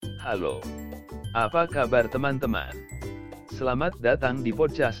Halo, apa kabar teman-teman? Selamat datang di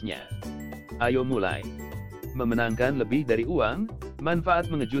podcastnya. Ayo mulai. Memenangkan lebih dari uang, manfaat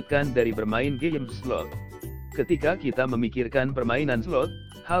mengejutkan dari bermain game slot. Ketika kita memikirkan permainan slot,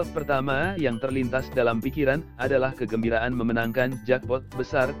 hal pertama yang terlintas dalam pikiran adalah kegembiraan memenangkan jackpot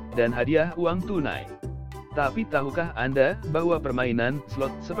besar dan hadiah uang tunai. Tapi tahukah Anda bahwa permainan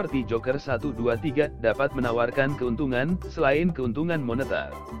slot seperti Joker123 dapat menawarkan keuntungan selain keuntungan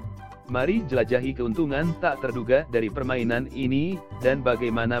moneter? Mari jelajahi keuntungan tak terduga dari permainan ini, dan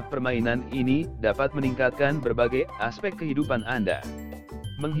bagaimana permainan ini dapat meningkatkan berbagai aspek kehidupan Anda.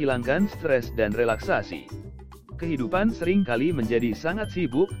 Menghilangkan stres dan relaksasi. Kehidupan seringkali menjadi sangat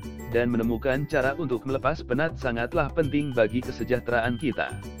sibuk, dan menemukan cara untuk melepas penat sangatlah penting bagi kesejahteraan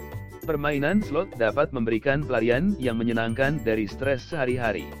kita. Permainan slot dapat memberikan pelarian yang menyenangkan dari stres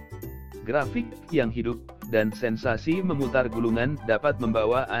sehari-hari. Grafik yang hidup dan sensasi memutar gulungan dapat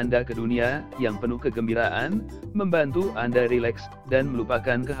membawa Anda ke dunia yang penuh kegembiraan, membantu Anda rileks dan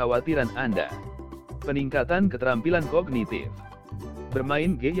melupakan kekhawatiran Anda. Peningkatan keterampilan kognitif.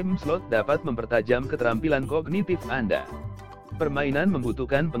 Bermain game slot dapat mempertajam keterampilan kognitif Anda. Permainan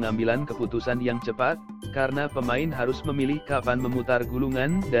membutuhkan pengambilan keputusan yang cepat, karena pemain harus memilih kapan memutar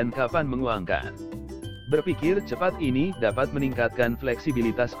gulungan dan kapan menguangkan. Berpikir cepat ini dapat meningkatkan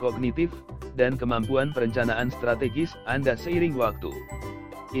fleksibilitas kognitif, dan kemampuan perencanaan strategis Anda seiring waktu.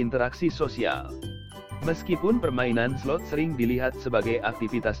 Interaksi sosial. Meskipun permainan slot sering dilihat sebagai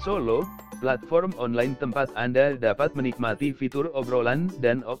aktivitas solo, platform online tempat Anda dapat menikmati fitur obrolan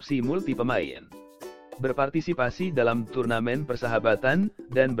dan opsi multi pemain. Berpartisipasi dalam turnamen persahabatan,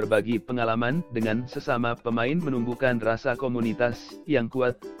 dan berbagi pengalaman dengan sesama pemain menumbuhkan rasa komunitas yang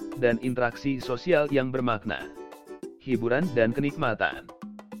kuat, dan interaksi sosial yang bermakna. Hiburan dan kenikmatan.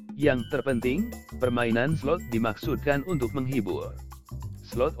 Yang terpenting, permainan slot dimaksudkan untuk menghibur.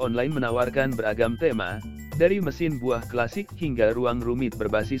 Slot online menawarkan beragam tema, dari mesin buah klasik hingga ruang rumit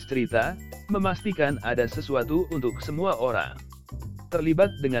berbasis cerita, memastikan ada sesuatu untuk semua orang.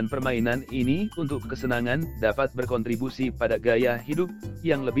 Terlibat dengan permainan ini untuk kesenangan dapat berkontribusi pada gaya hidup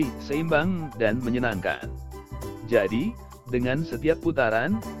yang lebih seimbang dan menyenangkan. Jadi, dengan setiap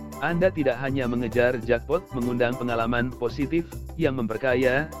putaran, Anda tidak hanya mengejar jackpot, mengundang pengalaman positif yang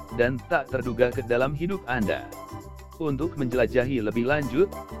memperkaya dan tak terduga ke dalam hidup Anda. Untuk menjelajahi lebih lanjut,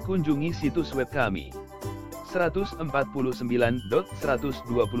 kunjungi situs web kami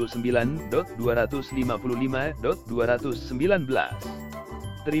 149.129.255.219.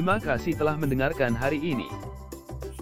 Terima kasih telah mendengarkan hari ini.